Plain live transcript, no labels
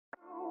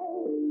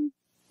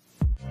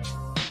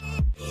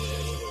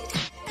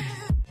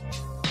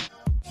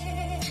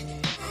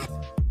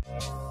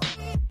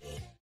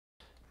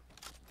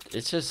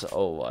It's just,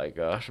 oh my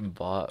gosh,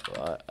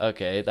 bot.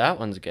 Okay, that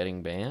one's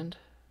getting banned.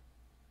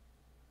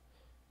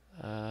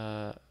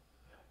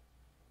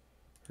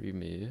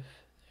 Remove.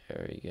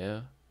 There we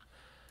go.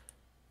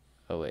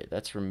 Oh wait,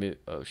 that's remove.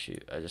 Oh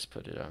shoot, I just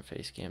put it on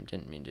Facecam.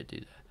 Didn't mean to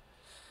do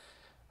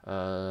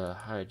that.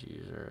 Hide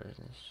user.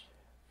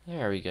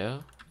 There we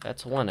go.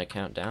 That's one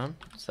account down.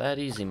 It's that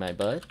easy, my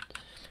bud.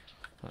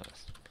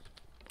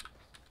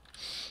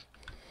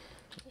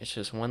 It's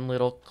just one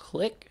little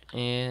click,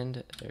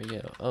 and there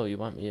you go. Oh, you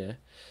want me to?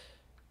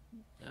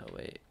 Oh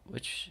wait,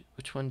 which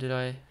one did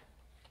I?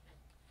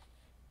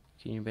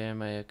 Can you ban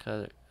my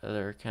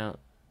other account?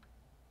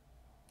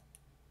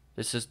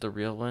 This is the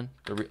real one.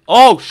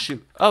 Oh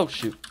shoot! Oh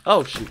shoot!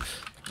 Oh shoot!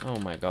 Oh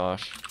my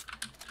gosh!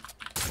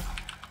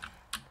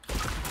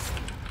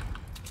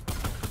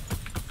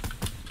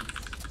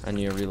 I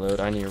need to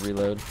reload. I need to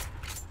reload.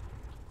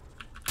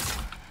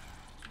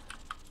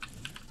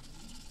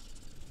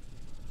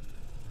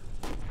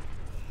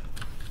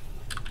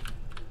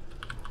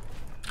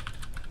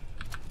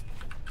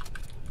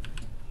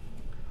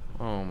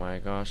 Oh my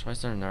gosh! Why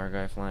is there another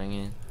guy flying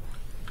in?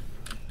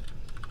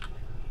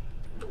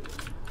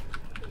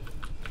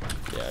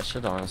 Yeah, I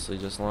should honestly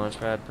just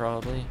launchpad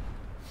probably.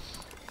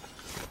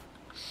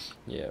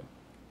 Yeah,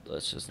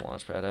 let's just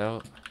launchpad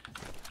out.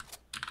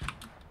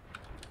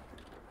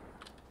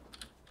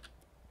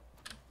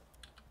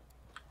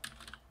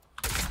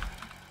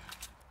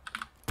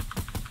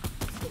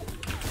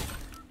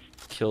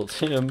 Killed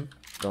him.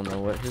 Don't know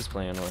what his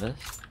plan was.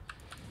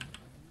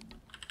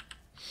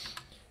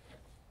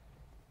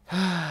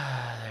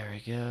 There we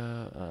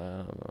go.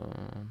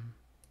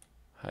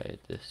 Hide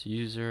this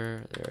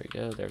user. There we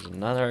go. There's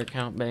another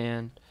account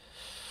banned.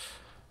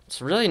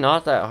 It's really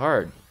not that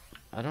hard.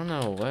 I don't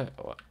know what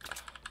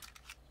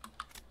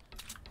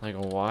like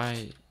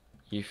why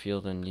you feel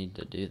the need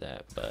to do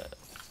that, but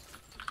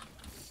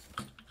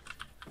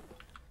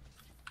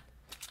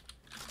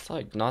it's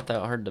like not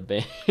that hard to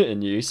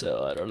ban you,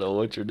 so I don't know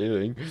what you're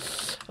doing.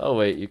 Oh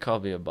wait, you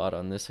called me a bot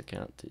on this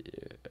account too.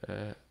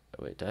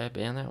 Wait, did I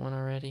ban that one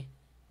already?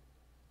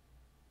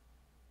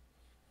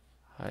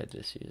 Hide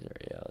this user.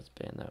 Yeah, let's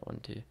ban that one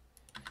too.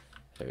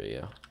 There we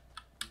go.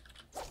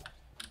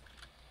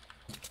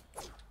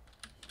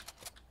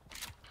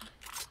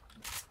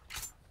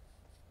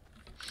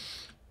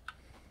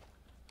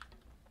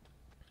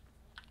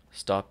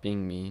 Stop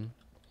being mean.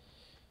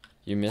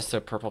 You missed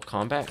a purple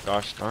combat?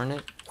 Gosh darn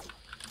it.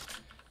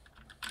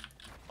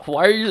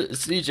 Why are you,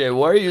 CJ,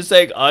 why are you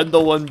saying I'm the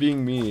one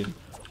being mean?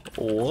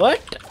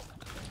 What?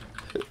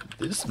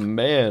 This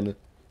man.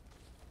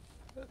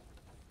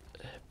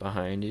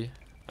 Behind you?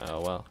 Oh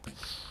well.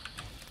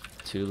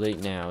 Too late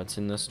now. It's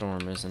in the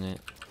storm, isn't it?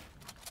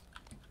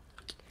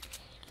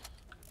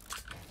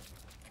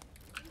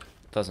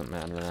 Doesn't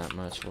matter that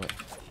much. What?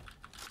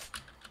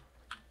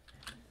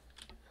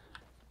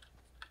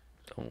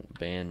 Don't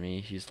ban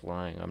me. He's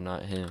lying. I'm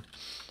not him.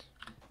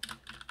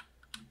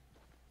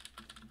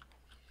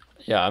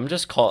 Yeah, I'm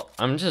just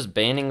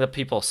banning the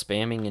people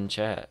spamming in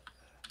chat.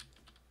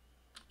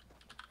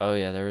 Oh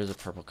yeah, there is a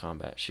purple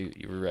combat. Shoot,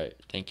 you were right.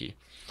 Thank you.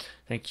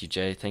 Thank you,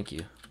 Jay. Thank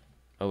you.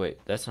 Oh wait,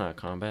 that's not a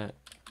combat.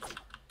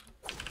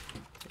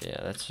 Yeah,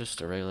 that's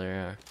just a regular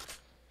error.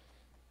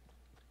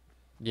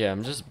 Yeah,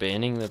 I'm just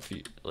banning the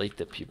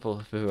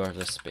people who are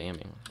just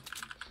spamming.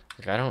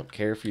 Like, I don't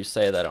care if you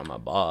say that I'm a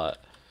bot.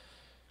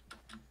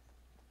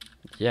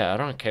 Yeah, I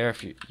don't care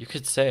if you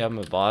could say I'm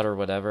a bot or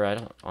whatever. I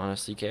don't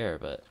honestly care,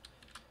 but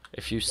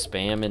if you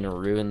spam and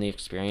ruin the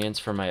experience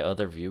for my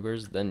other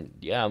viewers, then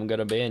yeah, I'm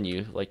gonna ban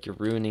you. Like, you're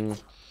ruining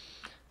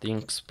the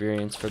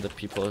experience for the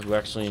people who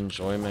actually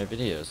enjoy my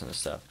videos and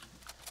stuff.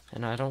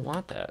 And I don't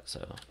want that,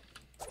 so.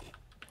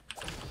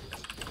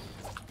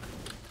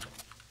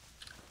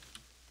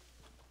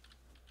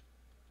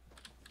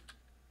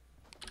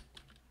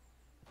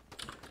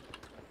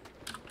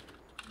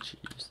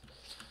 Jeez.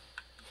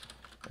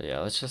 But yeah,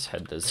 let's just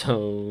head to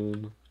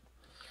zone.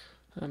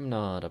 I'm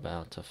not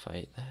about to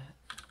fight that.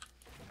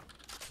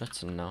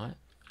 Let's not.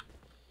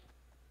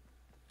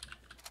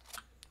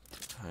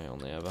 I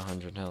only have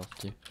 100 health,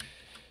 too.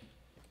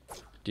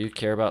 Do you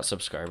care about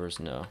subscribers?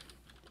 No.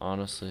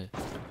 Honestly,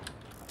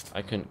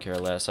 I couldn't care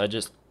less. I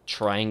just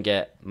try and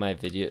get my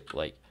video,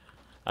 like,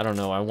 I don't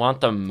know, I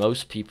want the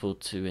most people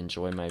to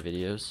enjoy my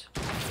videos.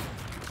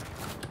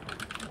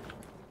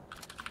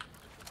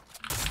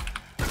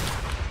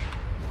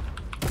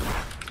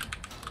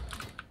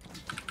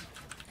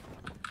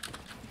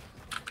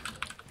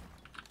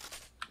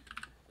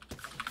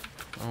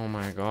 Oh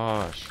my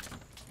gosh.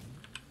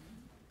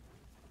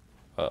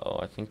 Uh-oh,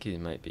 I think he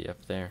might be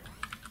up there.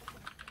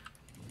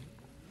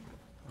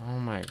 Oh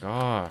my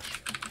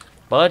gosh.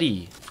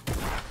 Buddy.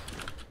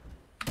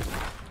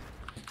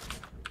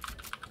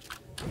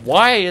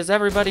 Why is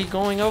everybody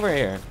going over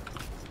here?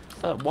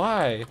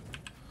 Why?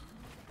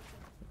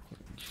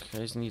 You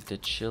guys need to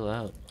chill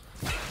out.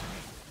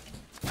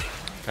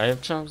 Can I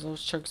have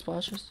those chug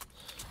splashes?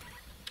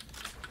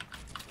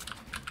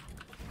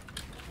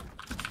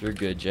 You're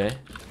good, Jay.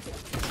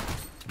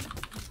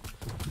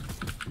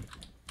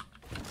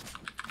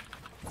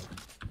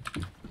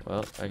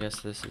 Well, I guess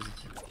this is...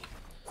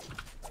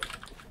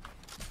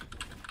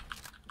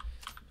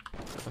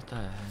 What the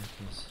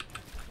heck is...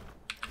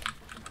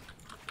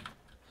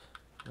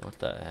 What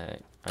the heck?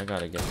 I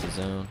gotta get the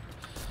zone.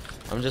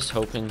 I'm just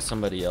hoping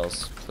somebody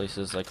else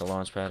places like a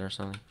launch pad or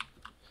something.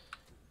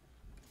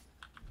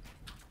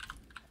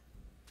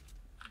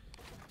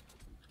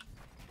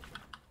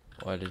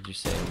 Why did you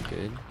say I'm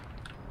good?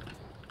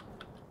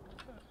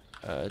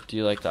 Do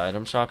you like the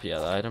item shop? Yeah,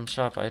 the item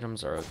shop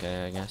items are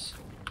okay, I guess.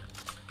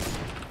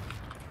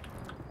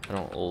 I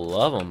don't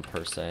love them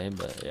per se,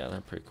 but yeah, they're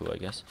pretty cool, I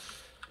guess.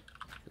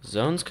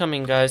 Zone's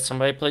coming, guys.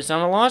 Somebody place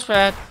down a launch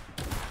pad.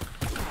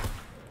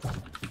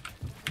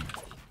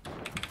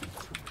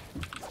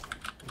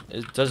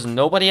 Does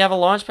nobody have a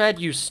launch pad,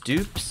 you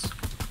stoops?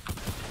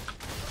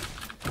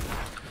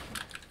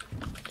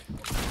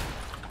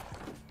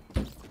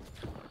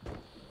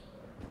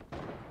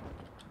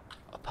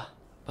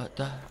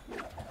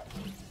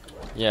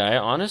 Yeah, I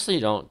honestly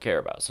don't care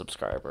about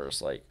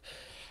subscribers. Like,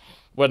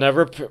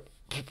 whenever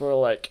people are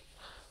like,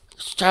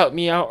 shout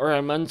me out or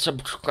I'm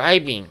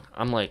unsubscribing,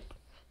 I'm like,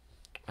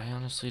 I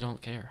honestly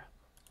don't care.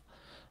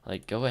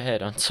 Like, go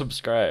ahead,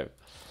 unsubscribe.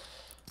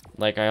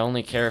 Like, I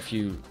only care if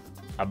you...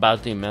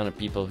 about the amount of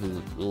people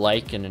who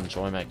like and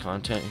enjoy my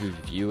content, who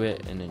view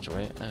it and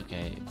enjoy it.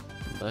 Okay,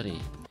 buddy,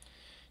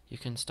 you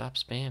can stop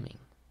spamming.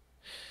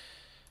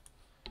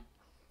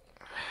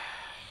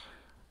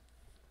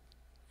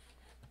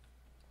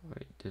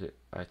 Wait, did it?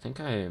 I think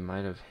I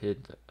might have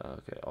hid.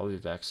 Okay, I'll be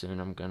back soon.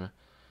 I'm gonna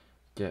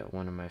get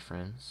one of my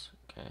friends.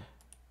 Okay.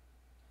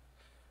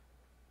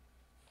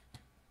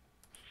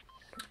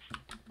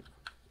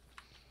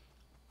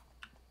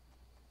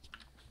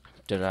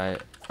 Did I?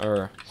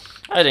 Or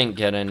I didn't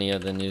get any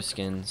of the new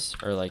skins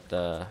or like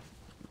the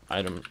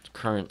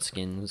current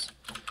skins.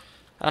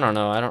 I don't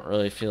know. I don't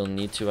really feel the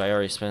need to. I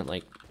already spent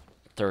like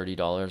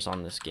 $30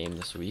 on this game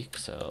this week,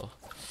 so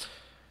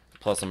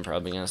plus I'm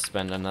probably gonna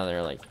spend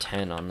another like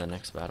 10 on the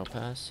next battle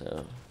pass.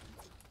 So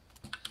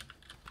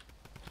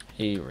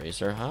hey,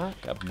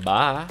 Razorhawk,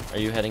 bye. Are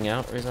you heading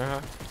out,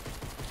 Razorhawk?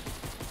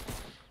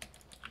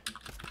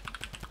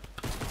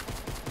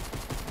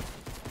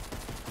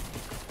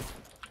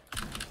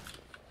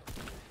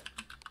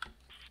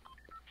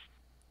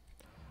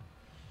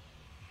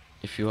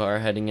 If you are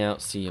heading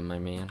out, see you, my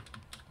man.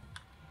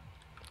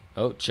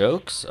 Oh,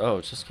 jokes?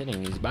 Oh, just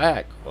kidding. He's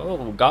back.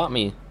 Oh, got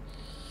me.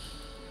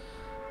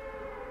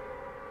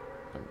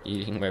 I'm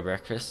eating my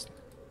breakfast.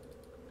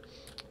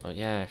 Oh,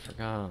 yeah, I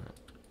forgot.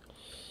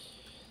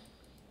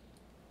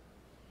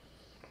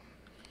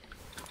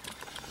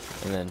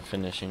 And then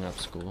finishing up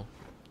school.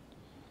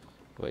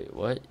 Wait,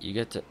 what? You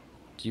get to...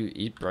 Do you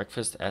eat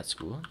breakfast at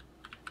school?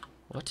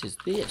 What is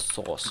this?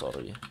 So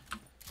sorry.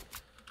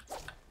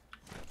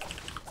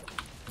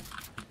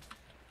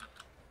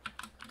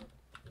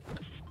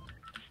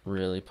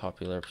 Really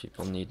popular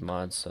people need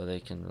mods so they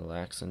can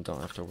relax and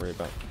don't have to worry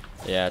about...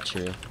 Yeah,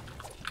 true.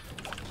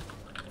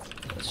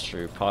 That's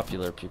true.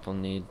 Popular people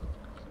need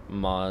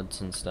mods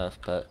and stuff,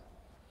 but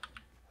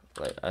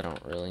like I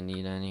don't really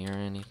need any or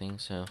anything,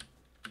 so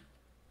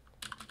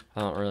I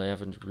don't really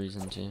have a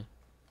reason to.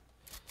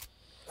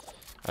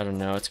 I don't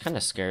know. It's kind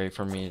of scary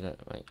for me that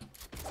like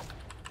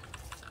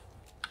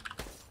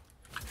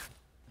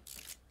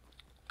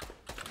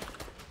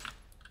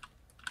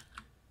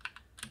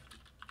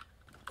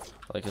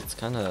it's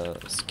kind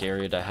of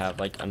scary to have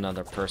like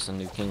another person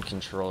who can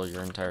control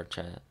your entire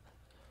chat.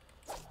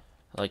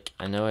 Like,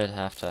 I know I'd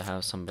have to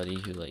have somebody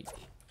who like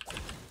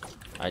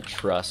I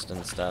trust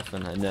and stuff,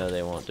 and I know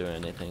they won't do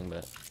anything,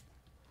 but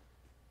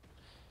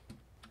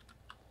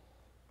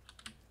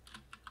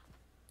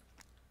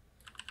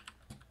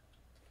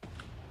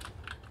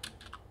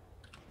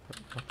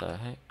what the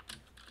heck?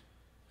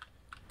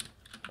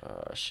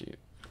 Oh shoot.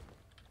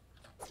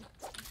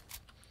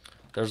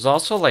 There's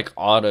also like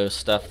auto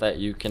stuff that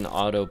you can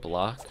auto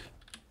block,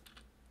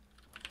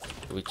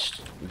 which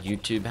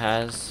YouTube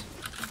has.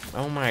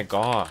 Oh my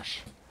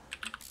gosh.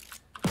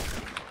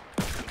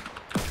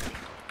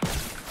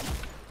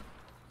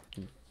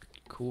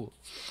 Cool.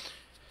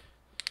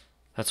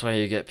 That's why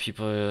you get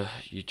people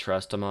you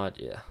trust a mod,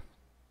 yeah.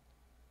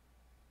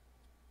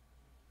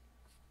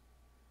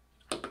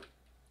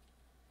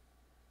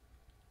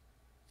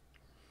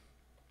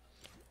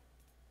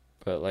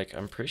 But like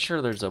I'm pretty sure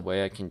there's a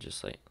way I can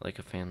just like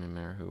a family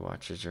member who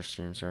watches your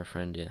streams or a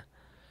friend, yeah.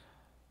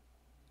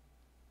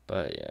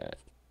 But yeah.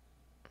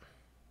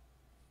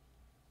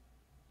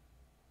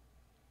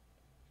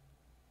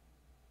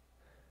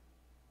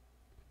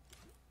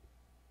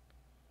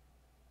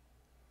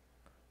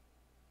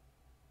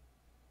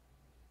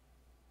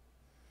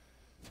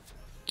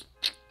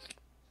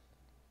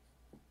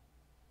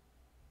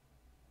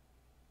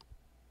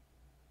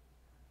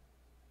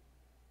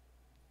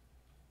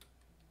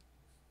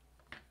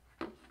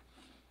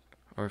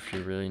 Or if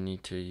you really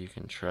need to, you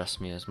can trust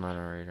me as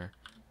moderator.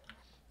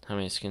 How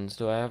many skins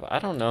do I have? I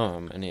don't know how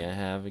many I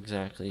have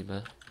exactly,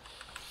 but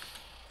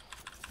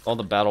all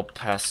the battle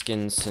pass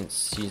skins since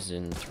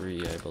season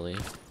 3, I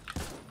believe.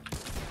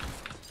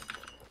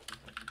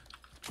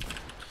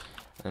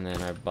 And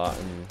then I bought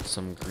in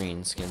some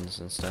green skins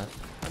and stuff.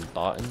 I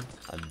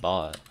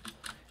bought.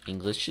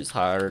 English is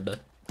hard.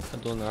 I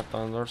do not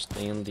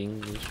understand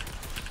English.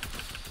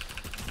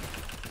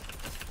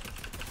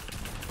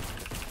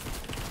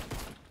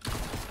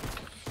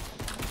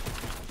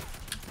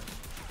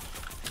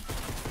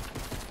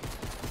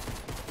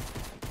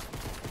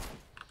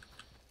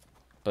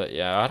 But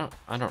yeah,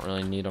 I don't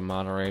really need a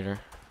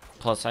moderator.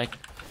 Plus,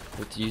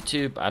 with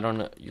YouTube, I don't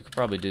know. You could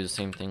probably do the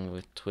same thing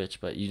with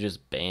Twitch, but you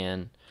just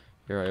ban.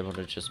 You're able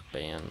to just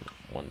ban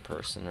one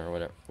person or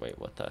whatever. Wait,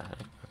 what the heck?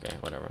 Okay,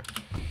 whatever.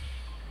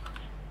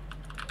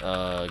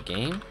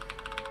 Game?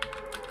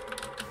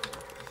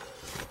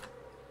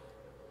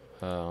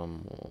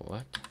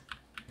 What?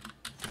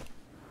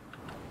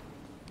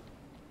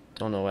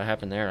 Don't know what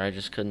happened there. I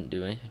just couldn't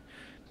do anything.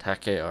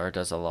 Tac AR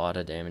does a lot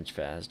of damage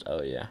fast.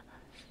 Oh, yeah.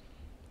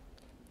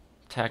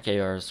 Tac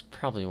AR is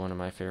probably one of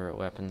my favorite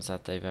weapons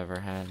that they've ever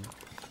had.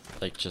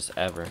 Like, just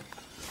ever.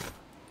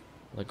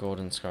 The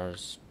Golden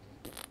Scars.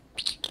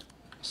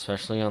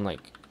 Especially on,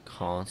 like,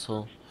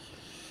 console.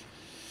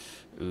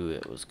 Ooh,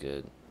 it was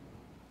good.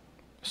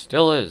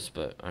 Still is,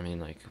 but, I mean,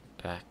 like,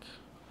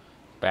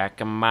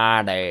 back in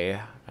my day,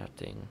 that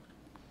thing.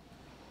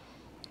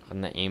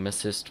 When the aim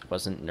assist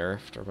wasn't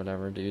nerfed or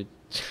whatever, dude.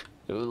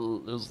 It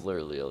was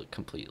literally a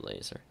complete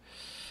laser.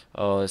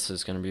 Oh, this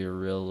is gonna be a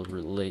real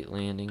late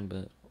landing,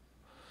 but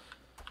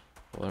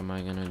what am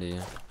I gonna do?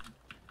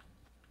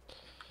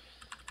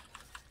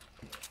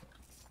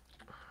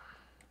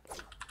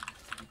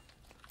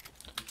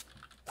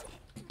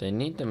 They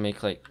need to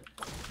make, like,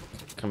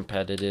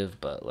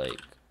 competitive, but,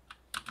 like,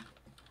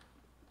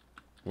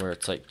 where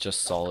it's, like,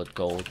 just solid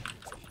gold.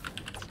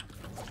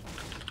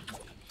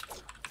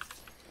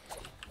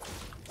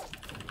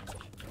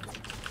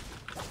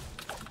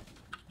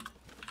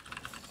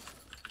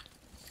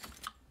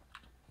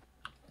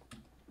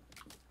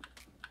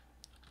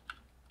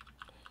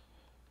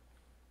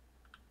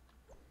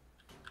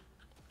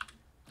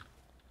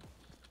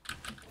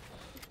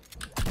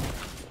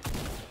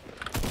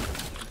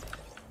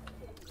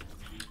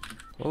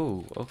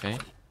 Oh, okay.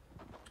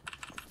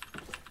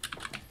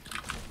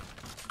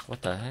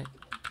 What the heck?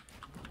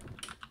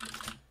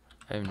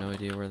 I have no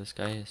idea where this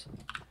guy is.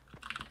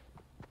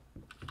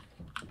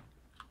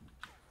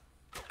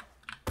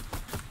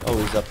 Oh,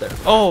 he's up there.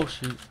 Oh,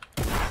 shoot.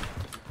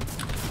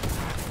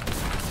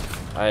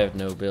 I have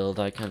no build.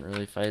 I can't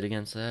really fight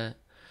against that.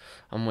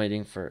 I'm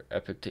waiting for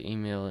Epic to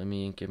email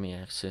me and give me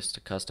access to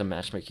custom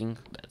matchmaking.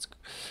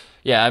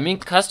 Yeah, I mean,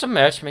 custom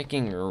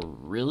matchmaking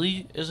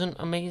really isn't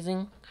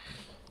amazing.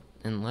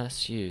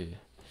 Unless you...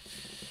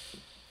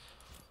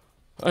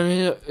 I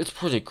mean, it's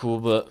pretty cool,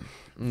 but,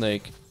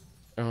 like,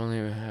 I don't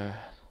even have...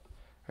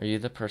 Are you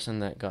the person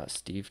that got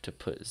Steve to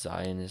put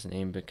Zai in his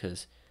name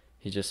because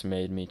he just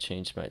made me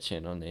change my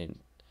channel name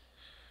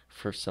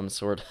for some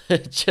sort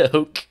of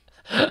joke?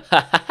 Yeah.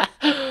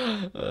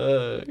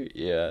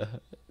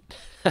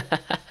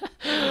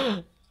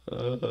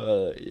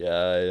 Yeah,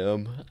 I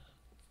am.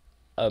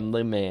 I'm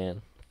the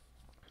man.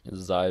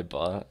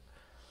 Zybot.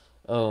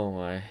 Oh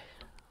my.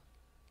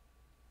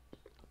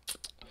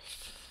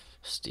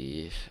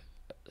 Steve.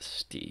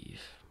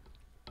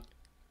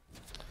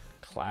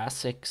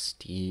 Classic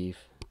Steve.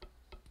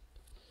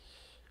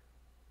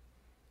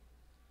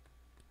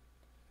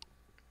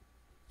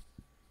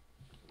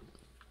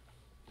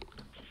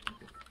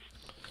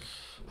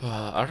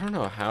 I don't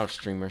know how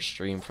streamers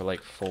stream for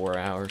like 4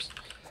 hours.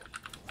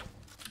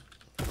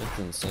 That's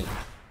insane.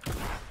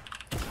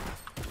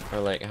 Or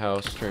like how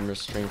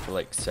streamers stream for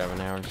like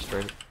 7 hours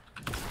straight.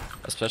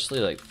 Especially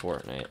like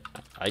Fortnite.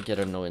 I get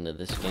annoyed to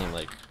this game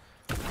like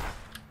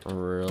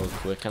real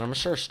quick, and I'm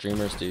sure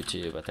streamers do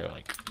too, but they're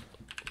like,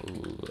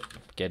 ooh,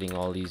 getting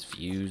all these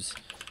views.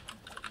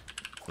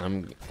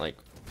 I'm like,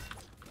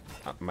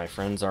 my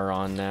friends are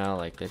on now,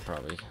 like they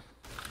probably...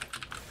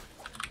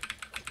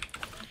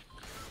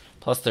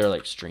 Plus they're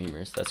like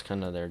streamers, that's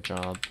kind of their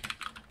job.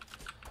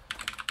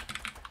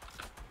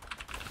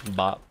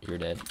 Bop, you're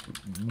dead.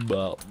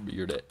 Bop,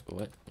 you're dead.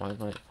 What? Why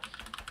am I...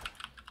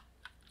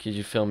 Could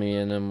you fill me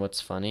in on what's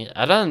funny?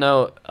 I don't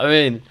know. I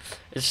mean,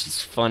 it's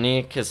just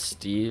funny because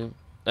Steve...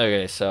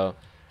 Okay, so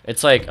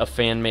it's like a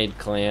fan-made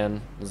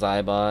clan,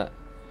 Zybot.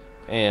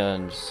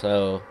 And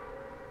so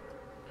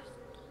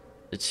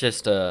it's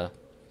just a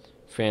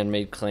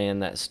fan-made clan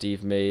that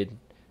Steve made,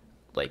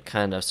 like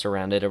kind of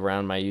surrounded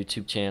around my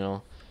YouTube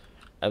channel.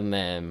 And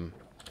then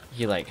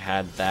he like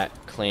had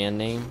that clan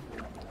name,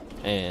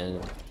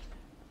 and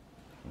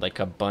like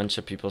a bunch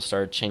of people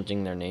started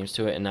changing their names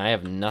to it, and I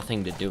have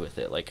nothing to do with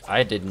it. Like,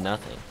 I did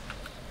nothing.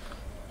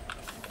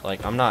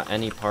 Like, I'm not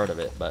any part of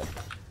it, but...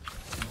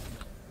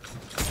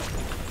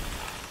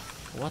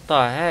 What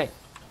the heck?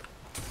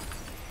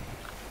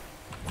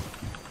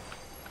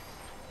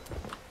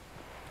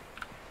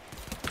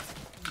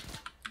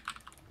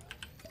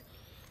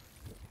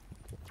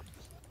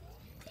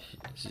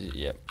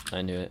 Yep,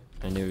 I knew it.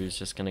 I knew he was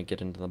just gonna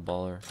get into the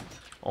baller.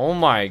 Oh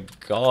my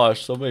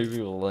gosh, so many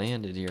people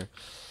landed here.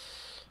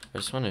 I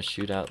just want to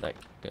shoot out that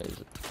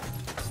guy's...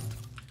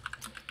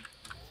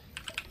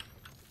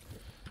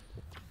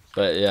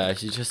 But yeah,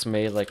 he just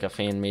made like a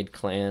fan-made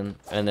clan,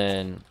 and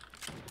then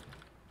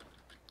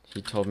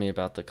he told me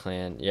about the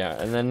clan. Yeah,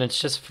 and then it's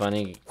just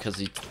funny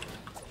because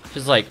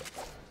he's like,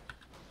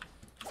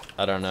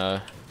 I don't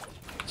know,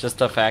 just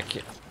the fact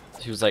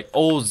he was like,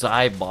 oh,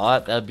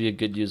 Zybot, that'd be a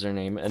good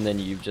username, and then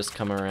you just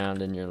come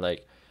around and you're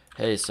like,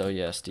 hey, so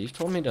yeah, Steve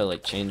told me to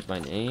like change my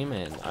name,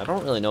 and I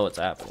don't really know what's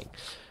happening.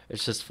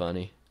 It's just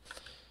funny.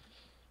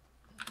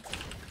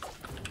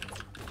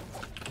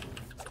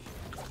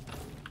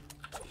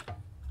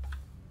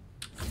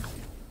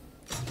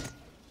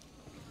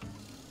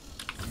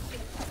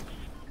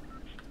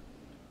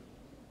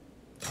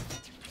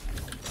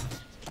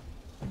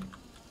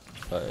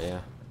 But yeah,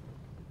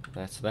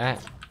 that's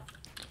that.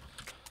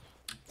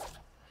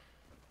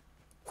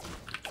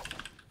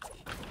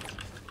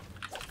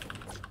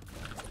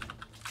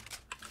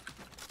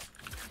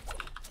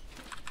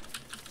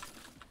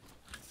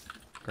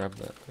 Grab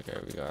that. Okay,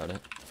 we got it.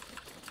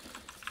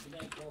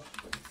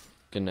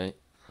 Good night.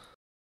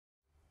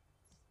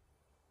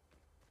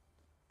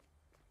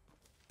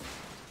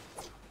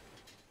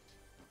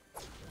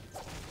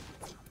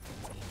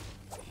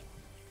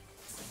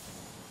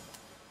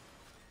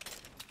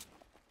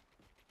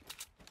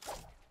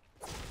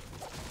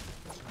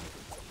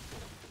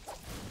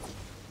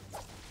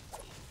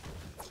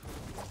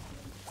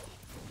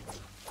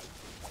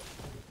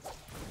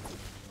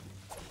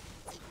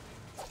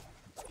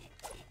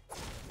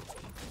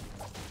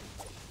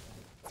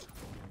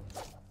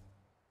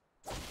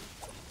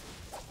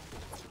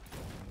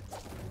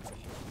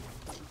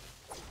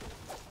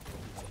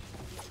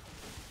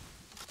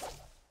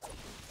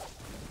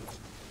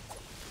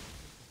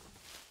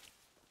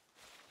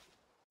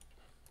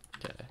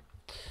 Okay.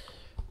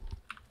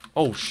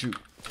 Oh shoot.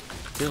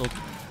 Build.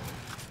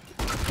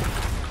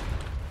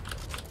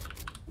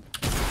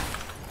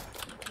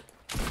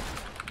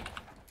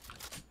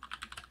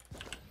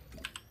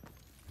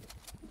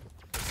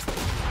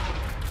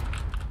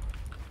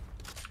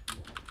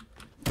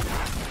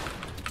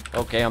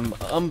 Okay, I'm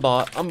a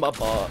bot. Oh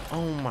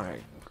my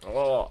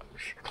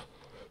gosh.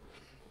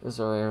 Is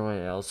there anyone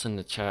else in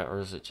the chat, or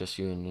is it just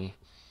you and me?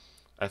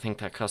 I think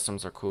that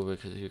customs are cool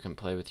because you can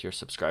play with your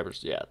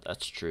subscribers. Yeah,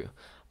 that's true.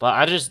 But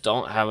I just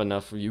don't have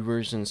enough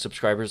viewers and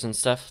subscribers and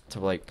stuff to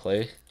like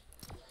play.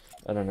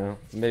 I don't know.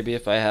 Maybe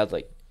if I had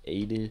like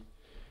 80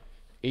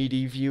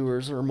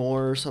 viewers or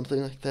more or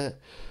something like that,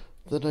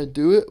 then I'd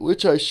do it,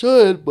 which I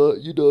should,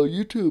 but you know,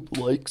 YouTube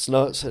likes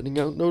not sending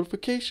out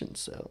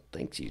notifications. So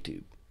thanks,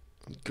 YouTube.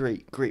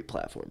 Great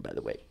platform, by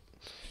the way.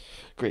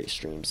 Great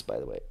streams, by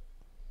the way.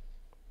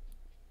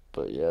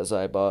 But yeah,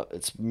 Zybot,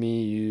 it's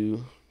me,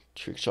 you,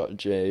 Trickshot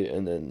J,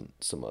 and then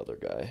some other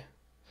guy.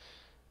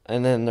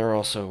 And then there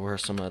also were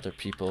some other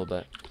people,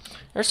 but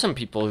there's some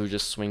people who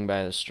just swing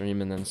by the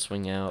stream and then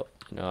swing out.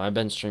 You know, I've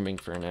been streaming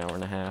for an hour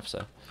and a half,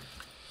 so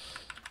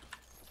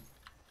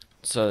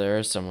there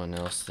is someone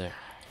else there.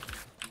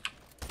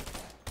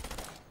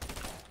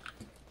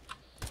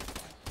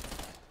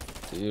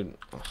 Dude,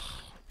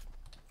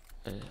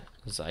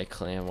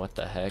 Zyclam, what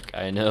the heck?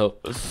 I know.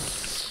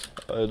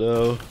 I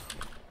know.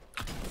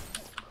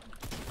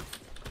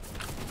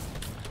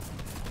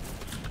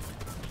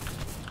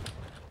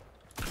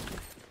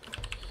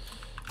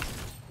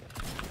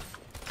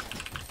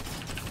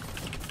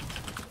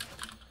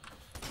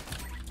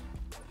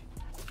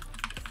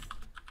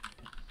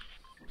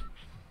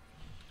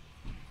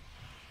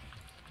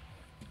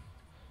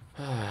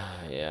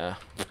 Yeah.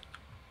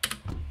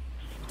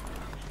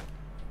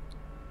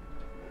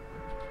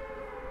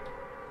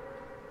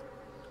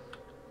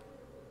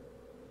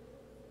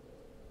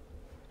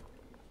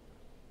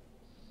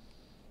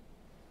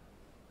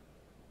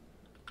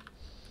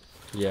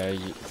 Yeah,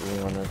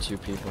 one or two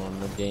people in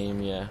the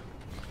game, yeah.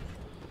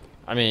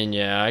 I mean,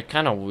 yeah, I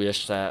kind of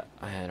wish that,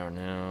 I don't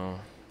know.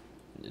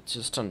 It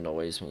just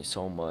annoys me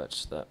so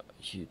much that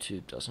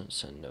YouTube doesn't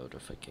send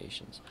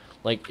notifications.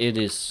 Like, it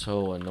is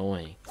so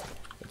annoying.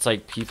 It's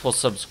like people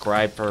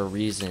subscribe for a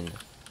reason.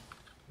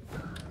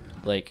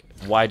 Like,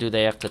 why do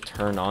they have to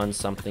turn on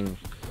something?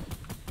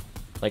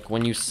 Like,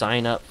 when you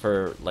sign up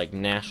for, like,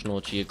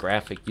 National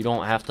Geographic, you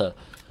don't have to,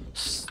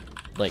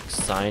 like,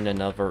 sign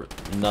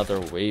another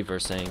waiver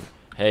saying,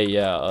 hey,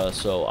 yeah,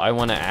 so I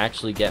want to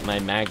actually get my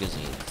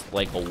magazines.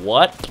 Like,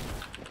 what?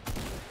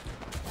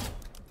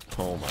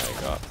 Oh my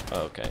god.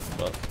 Okay,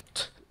 well.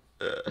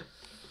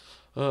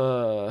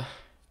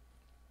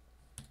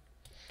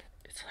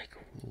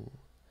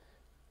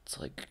 It's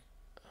like,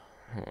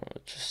 oh,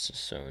 it's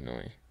just so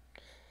annoying.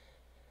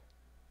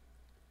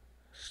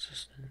 It's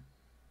just.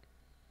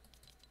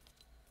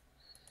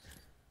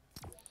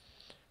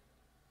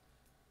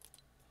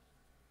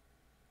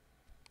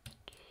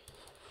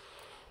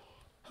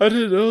 I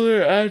didn't know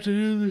they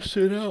added the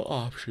sit out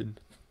option.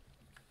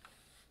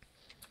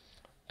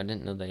 I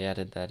didn't know they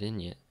added that in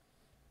yet.